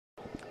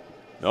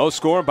No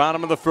score,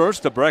 bottom of the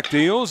first. The Breck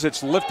deals.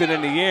 It's lifted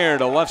in the air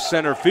to left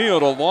center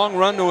field. A long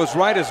run to his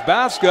right is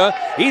Baska.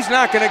 He's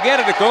not going to get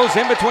it. It goes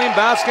in between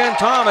Baska and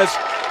Thomas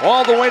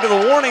all the way to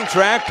the warning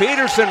track.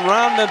 Peterson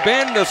round the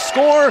bend to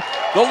score.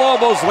 The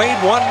Lobos lead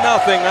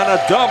 1-0 on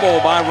a double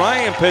by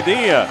Ryan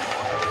Padilla.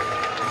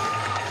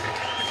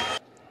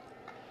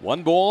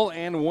 1 ball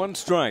and 1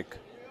 strike.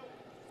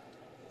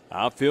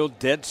 Outfield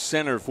dead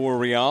center for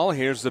Real.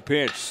 Here's the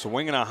pitch.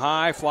 Swinging a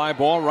high fly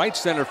ball right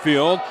center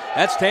field.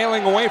 That's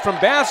tailing away from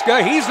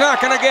Baska. He's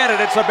not going to get it.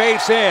 It's a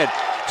base hit.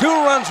 2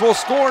 runs will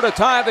score to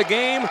tie the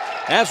game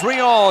as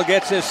Real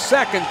gets his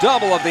second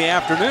double of the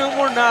afternoon.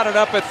 We're knotted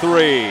up at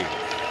 3.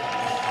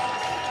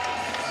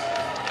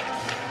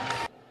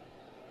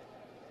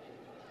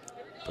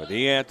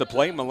 Padilla at the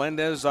plate.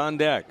 Melendez on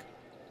deck.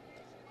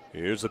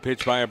 Here's the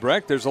pitch by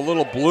Breck. There's a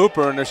little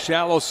blooper in the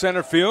shallow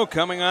center field.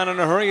 Coming on in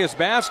a hurry is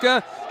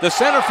Baska. The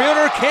center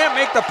fielder can't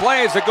make the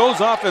play as it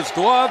goes off his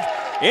glove.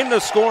 In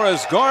the score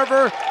is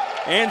Garver.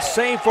 And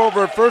safe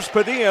over at first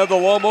Padilla. The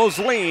Lobos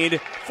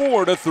lead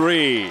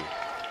 4-3.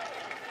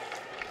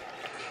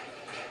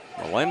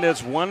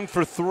 Melendez 1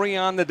 for 3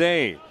 on the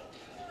day.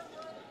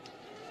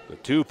 The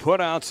 2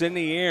 putouts in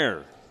the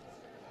air.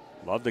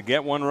 Love to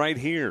get one right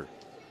here.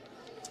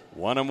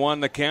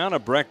 1-1 the count. A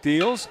Breck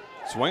deals.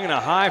 Swinging a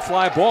high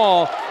fly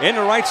ball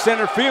into right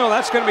center field.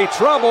 That's going to be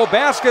trouble.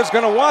 Baska's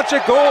going to watch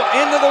it go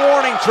into the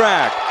warning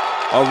track.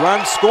 A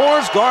run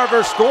scores.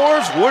 Garver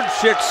scores.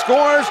 Woodchick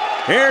scores.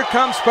 Here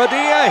comes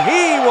Padilla.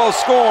 He will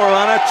score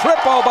on a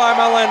triple by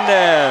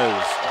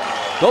Melendez.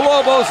 The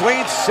Lobos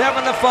lead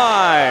 7-5.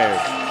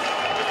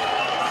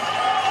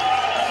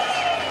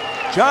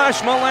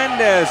 Josh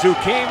Melendez, who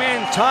came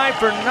in tied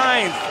for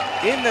 9th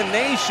in the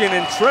nation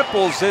in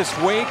triples this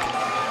week,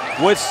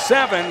 with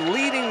 7,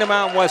 leading the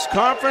Mountain West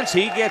Conference.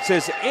 He gets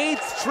his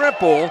 8th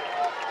triple.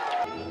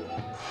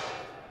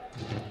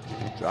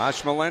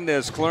 Josh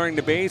Melendez clearing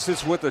the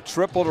bases with a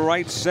triple to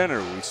right center.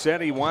 We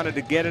said he wanted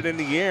to get it in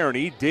the air, and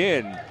he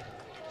did.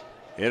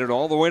 Hit it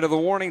all the way to the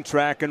warning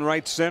track in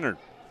right center.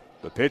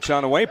 The pitch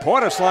on the way.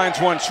 Portis lines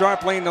one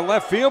sharply into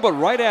left field, but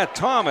right at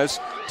Thomas.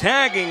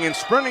 Tagging and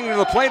sprinting to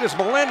the plate is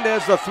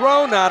Melendez. The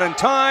throw not in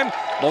time.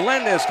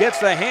 Melendez gets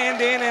the hand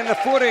in and the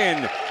foot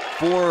in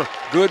for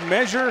good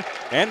measure,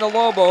 and the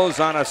Lobos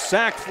on a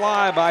sac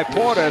fly by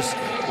Portis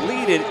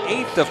lead it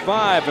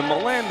 8-5, and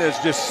Melendez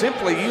just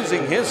simply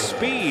using his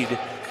speed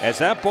as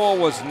that ball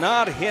was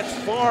not hit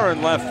far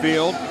in left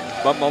field,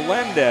 but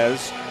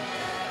Melendez,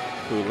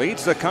 who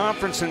leads the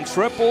conference in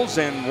triples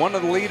and one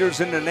of the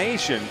leaders in the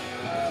nation,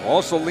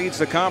 also leads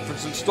the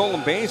conference in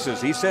stolen bases.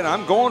 He said,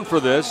 I'm going for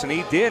this, and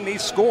he did, and he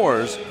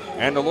scores,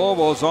 and the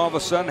Lobos all of a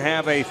sudden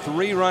have a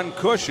 3-run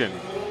cushion.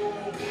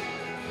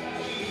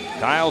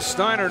 Kyle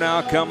Steiner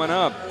now coming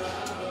up.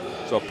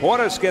 So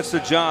Portis gets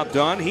the job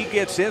done. He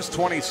gets his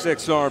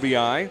 26th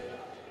RBI.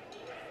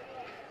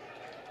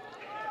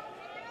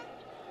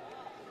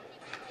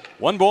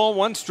 1 ball,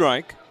 1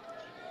 strike.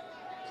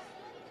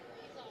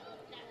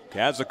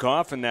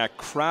 Kazakov in that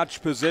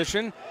crouch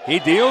position. He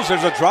deals.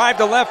 There's a drive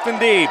to left and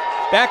deep.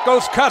 Back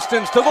goes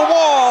Custins to the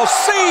wall.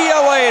 See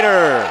you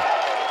later.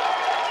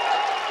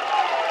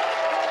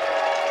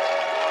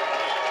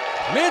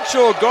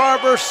 Mitchell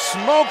Garver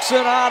smokes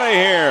it out of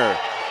here.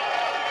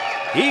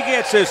 He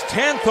gets his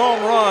 10th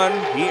home run.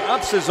 He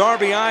ups his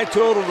RBI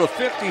total to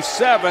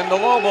 57. The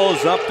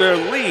Lobos up their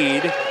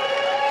lead.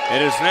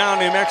 It is now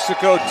New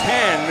Mexico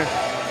 10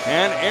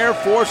 and Air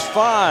Force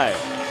 5.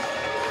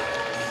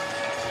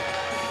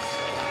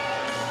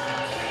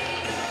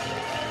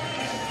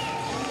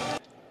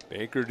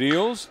 Baker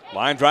deals.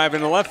 Line drive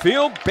into left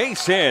field.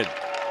 Base hit.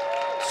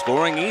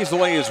 Scoring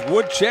easily is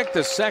Woodchick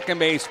to second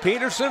base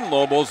Peterson.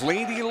 Lobos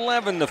lead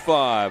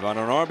 11-5 on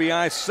an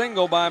RBI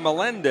single by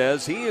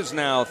Melendez. He is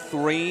now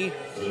 3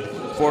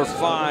 for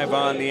 5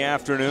 on the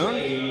afternoon.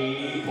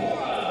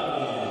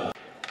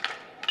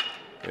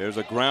 There's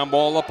a ground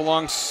ball up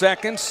along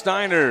second.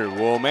 Steiner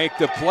will make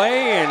the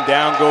play, and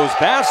down goes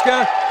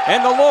Baska.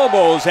 And the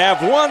Lobos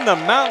have won the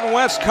Mountain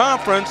West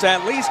Conference,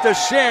 at least a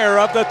share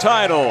of the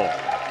title.